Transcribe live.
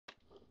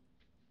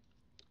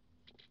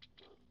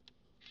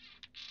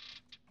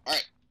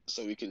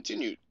So we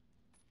continued,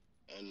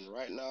 and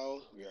right now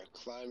we are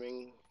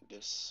climbing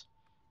this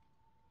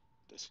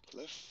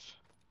cliff,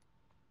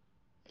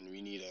 and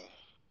we need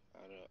a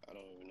I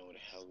don't even know what the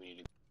hell we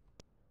need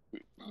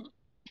to.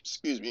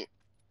 Excuse me,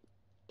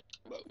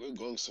 but we're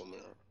going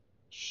somewhere.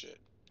 Shit.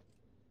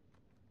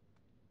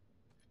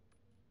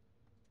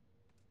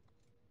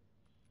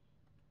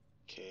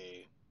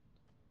 Okay,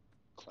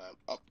 climb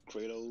up,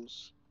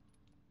 Kratos.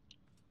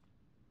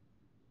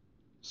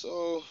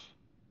 So,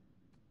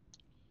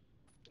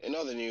 in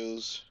other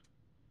news,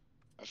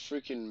 a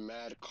freaking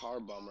mad car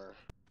bomber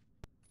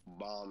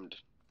bombed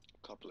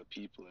a couple of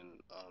people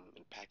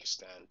in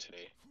Pakistan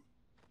today.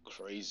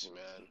 Crazy,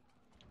 man.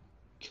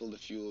 Killed a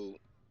few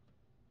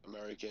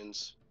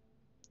Americans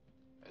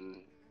and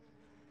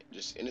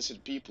just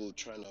innocent people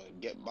trying to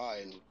get by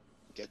and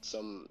get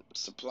some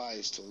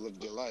supplies to live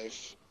their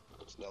life.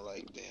 It's not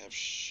like they have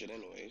shit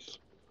anyways.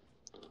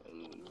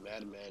 And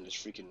Madman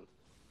just freaking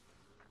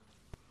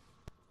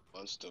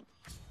wants to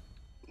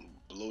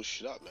blow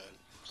shit up, man.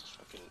 It's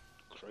fucking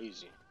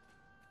crazy.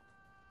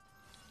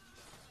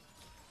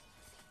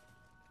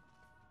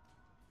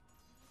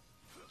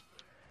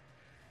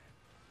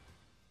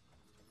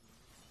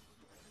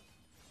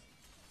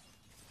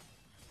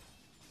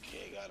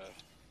 Okay, gotta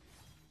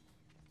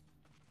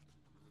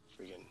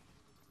freaking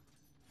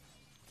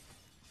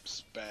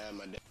spam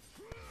my.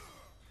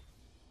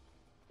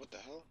 What the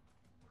hell?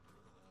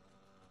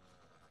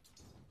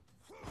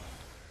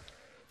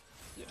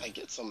 Yeah, I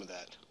get some of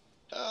that.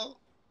 Hell.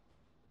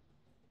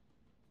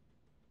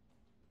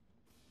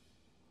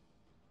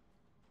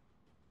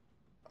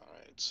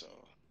 Alright, so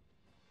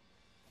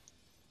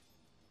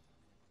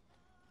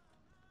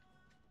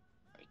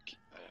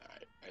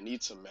I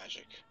need some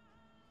magic.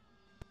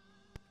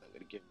 I'm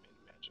gonna give him any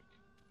magic.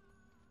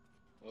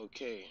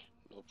 Okay,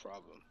 no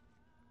problem.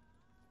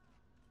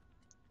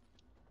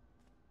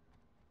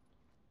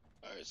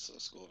 Alright, so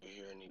let's go over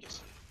here and get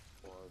some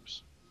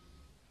orbs.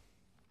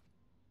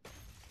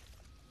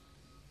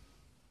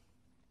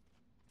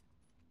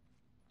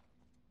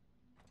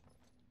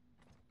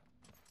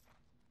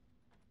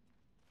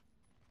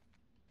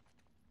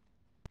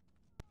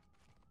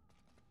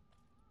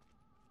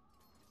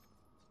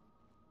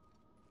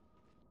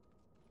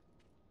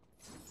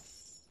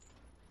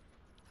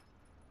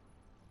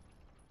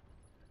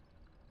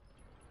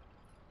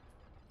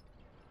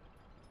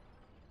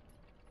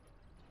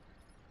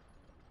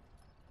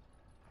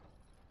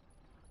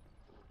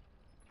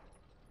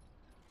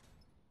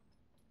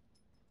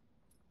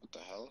 What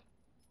the hell?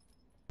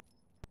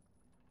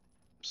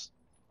 Psst.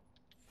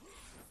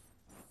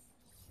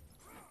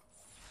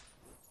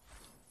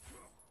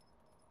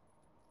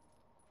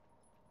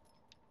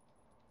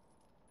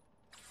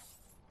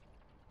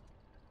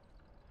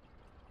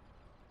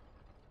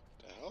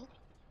 The hell?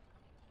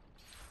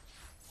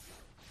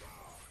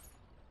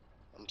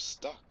 I'm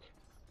stuck.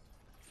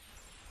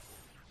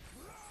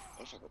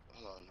 What if I could,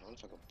 hold on, what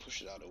if I could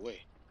push it out of the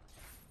way?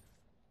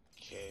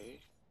 Okay.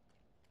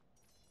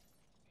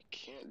 I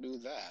can't do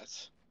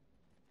that.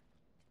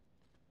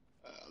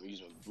 I'm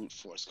using brute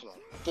force. Come on.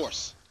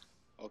 Force!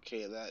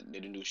 Okay, that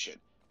didn't do shit.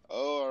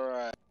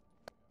 Alright.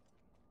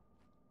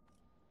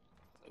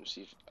 Let me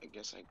see if I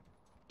guess I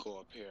go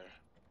up here.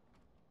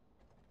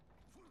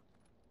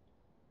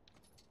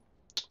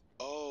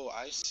 Oh,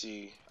 I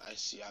see. I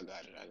see. I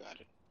got it. I got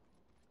it.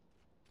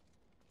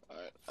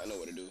 Alright, I know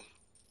what to do.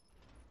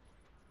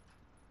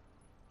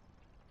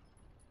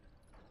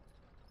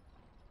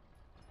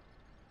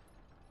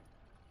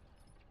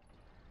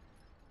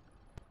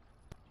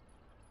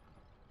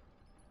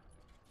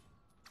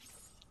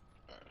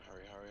 Alright,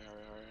 hurry, hurry,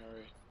 hurry, hurry,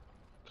 hurry.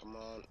 Come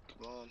on,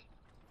 come on.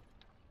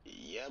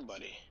 Yeah,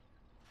 buddy.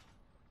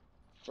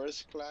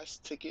 First class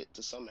ticket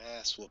to some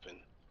ass whooping.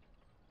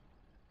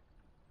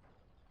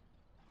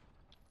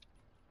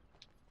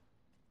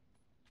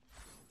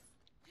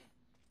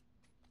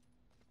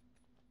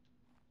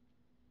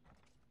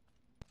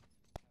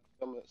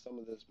 Some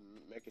of this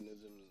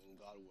mechanisms in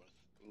God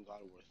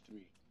War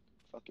 3.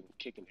 Fucking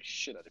kicking the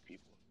shit out of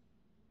people.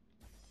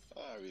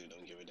 I really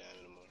don't give a damn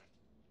anymore.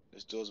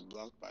 This door is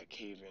blocked by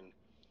cave-in.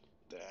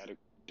 The attic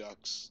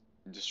duct's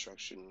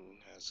destruction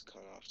has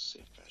cut off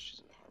safe passage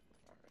in the harbor.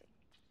 Alright.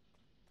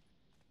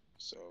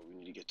 So we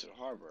need to get to the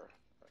harbor.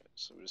 Alright,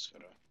 so we just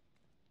gotta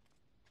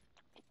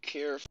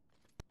carefully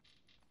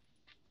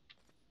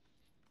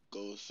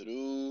go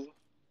through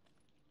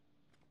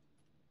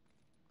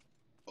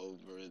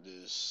over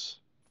this.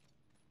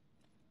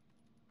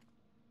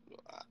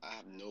 I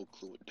have no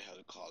clue what the hell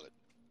to call it.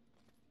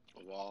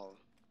 A wall,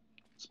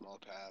 small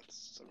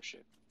paths, some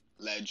shit.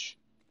 Ledge.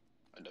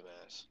 A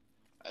dumbass.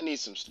 I need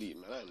some sleep,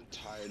 man. I'm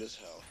tired as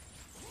hell.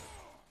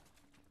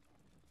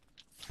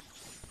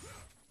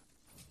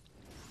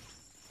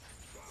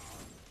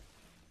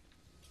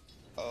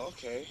 Oh,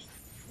 okay.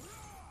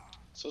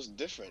 So it's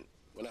different.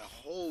 When I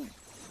hold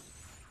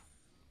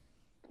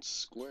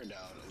square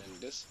down and then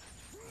this,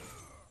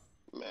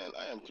 man,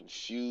 I am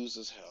confused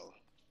as hell.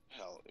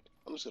 Hell,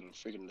 I'm just gonna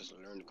freaking just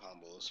learn the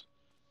combos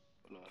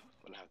when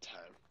I have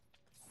time.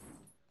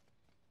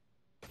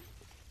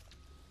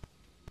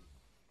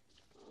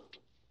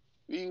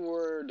 We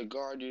were the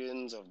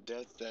guardians of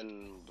death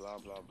and blah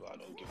blah blah.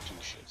 Don't give two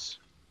shits.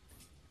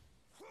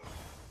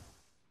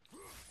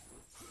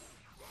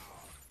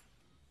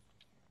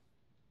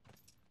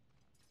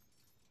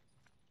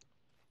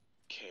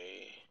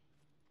 Okay.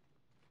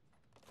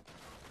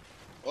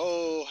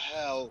 Oh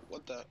hell!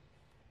 What the?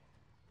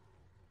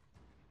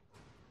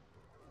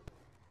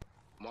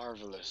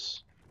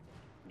 Marvelous.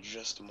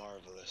 Just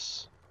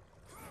marvelous.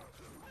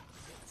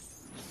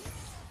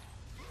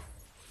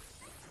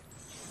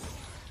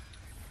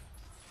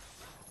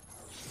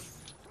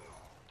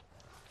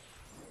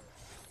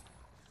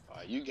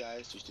 You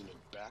guys just need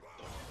to back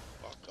the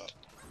fuck up.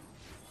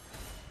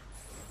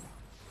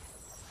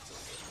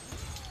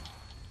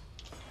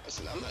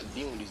 Listen, I'm not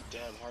dealing with these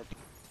damn harpies.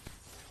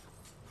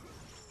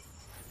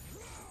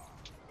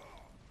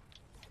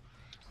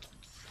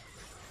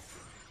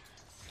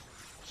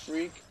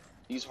 Freak,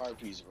 these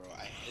harpies, bro.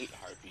 I hate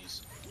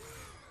harpies.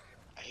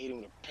 I hate them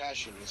with a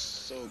passion. It's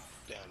so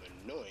damn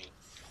annoying.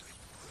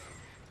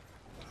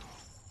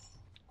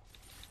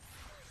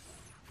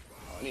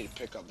 Oh, I need to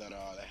pick up that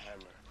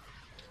hammer.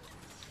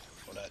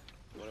 Or that,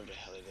 whatever the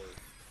hell it is.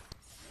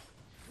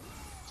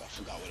 I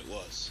forgot what it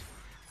was.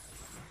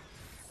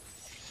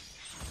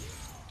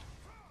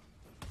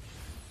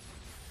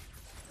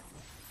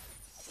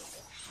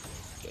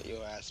 Get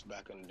your ass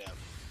back on the damn.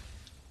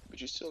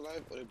 But you still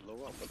alive? Or they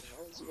blow up? What the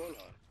hell is going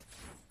on?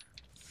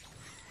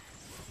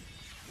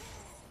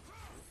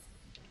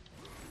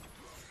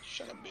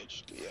 Shut up,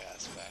 bitch. Get your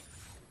ass back.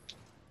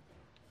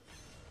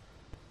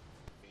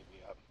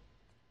 Baby up.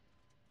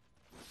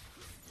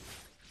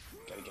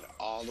 Gotta get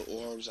all the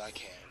orbs I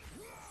can.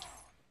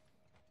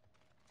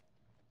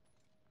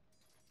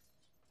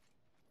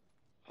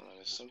 Hold on,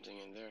 there's something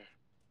in there.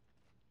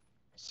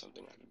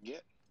 Something I can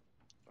get.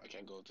 I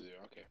can't go through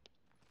there. Okay.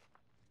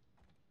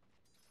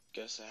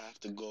 Guess I have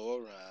to go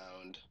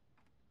around.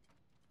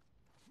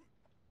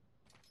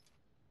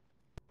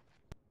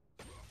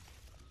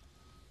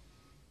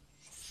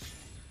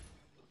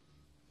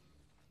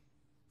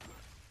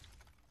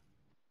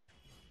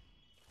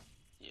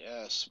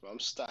 Yes, but I'm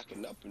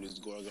stocking up in this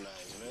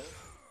Gorgonite, man.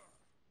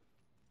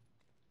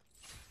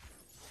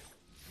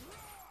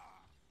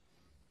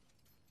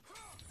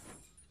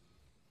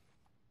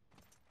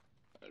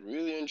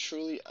 Really and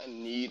truly, I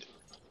need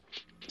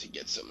to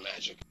get some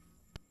magic.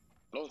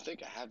 I don't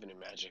think I have any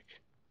magic.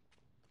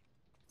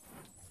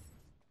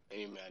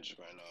 Any magic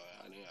right now.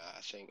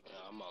 I think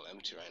I'm all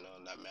empty right now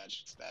on that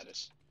magic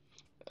status.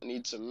 I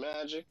need some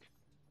magic.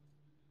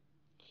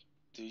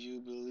 Do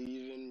you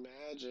believe in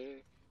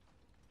magic?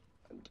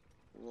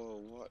 Whoa,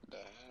 what the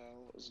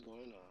hell is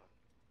going on?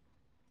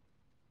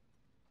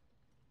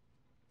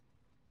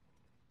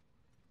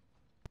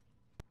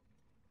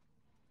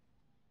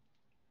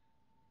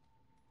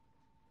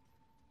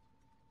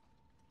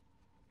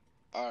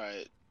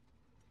 Alright.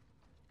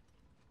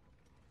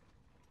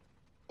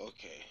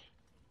 Okay.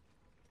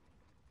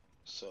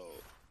 So,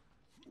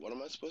 what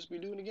am I supposed to be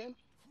doing again?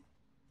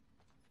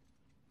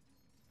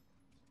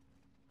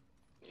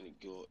 I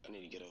need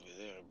to get over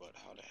there, but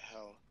how the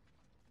hell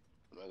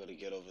am I gonna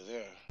get over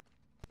there?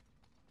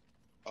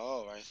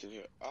 Oh, right through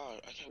here. Oh,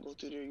 I can't go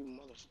through there, you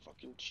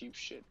motherfucking cheap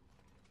shit.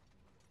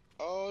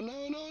 Oh,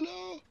 no, no,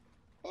 no.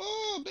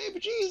 Oh, baby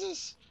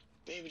Jesus.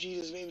 Baby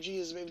Jesus, baby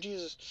Jesus, baby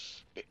Jesus.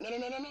 No, no,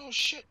 no, no, no,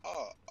 shit.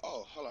 Oh,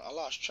 hold on. I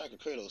lost track of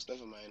Kratos.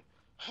 Never mind.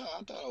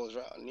 I thought I was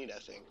right. I need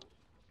that thing.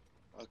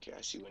 Okay,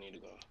 I see where I need to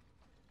go.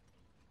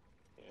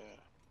 Yeah.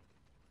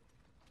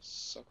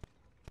 Suck,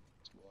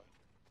 boy.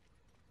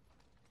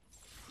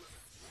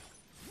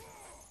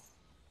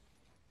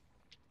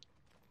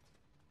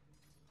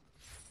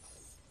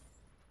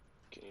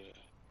 Can you...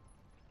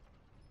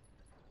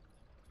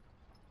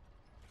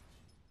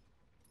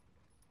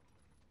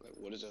 Like,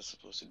 what is that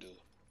supposed to do?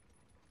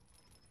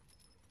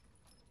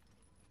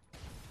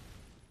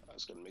 I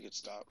was gonna make it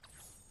stop.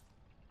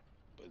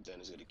 But then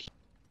it's gonna keep...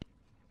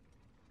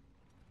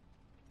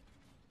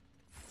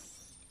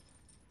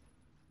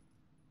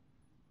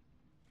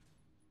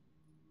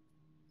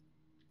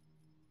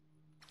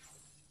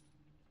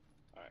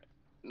 Alright.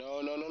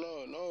 No, no, no,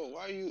 no, no.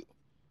 Why are you...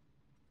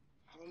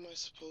 How am I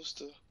supposed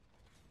to...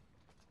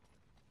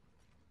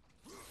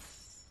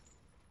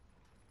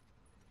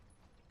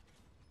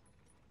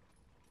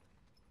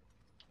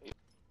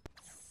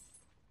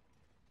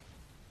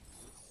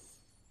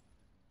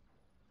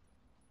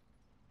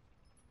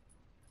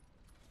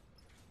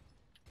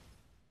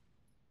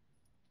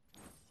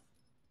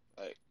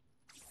 Like,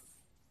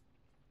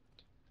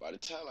 by the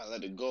time I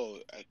let it go,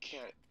 I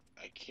can't,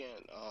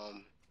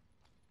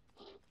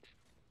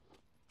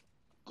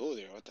 go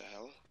there. What the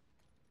hell?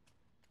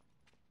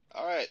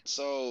 Alright,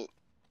 so,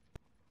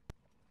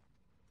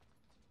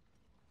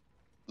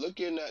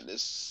 looking at the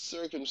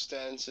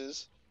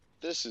circumstances,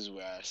 this is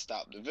where I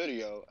stop the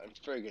video and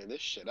figure this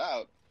shit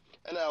out,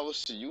 and I will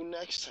see you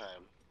next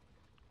time,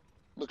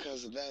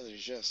 because that is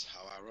just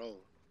how I roll.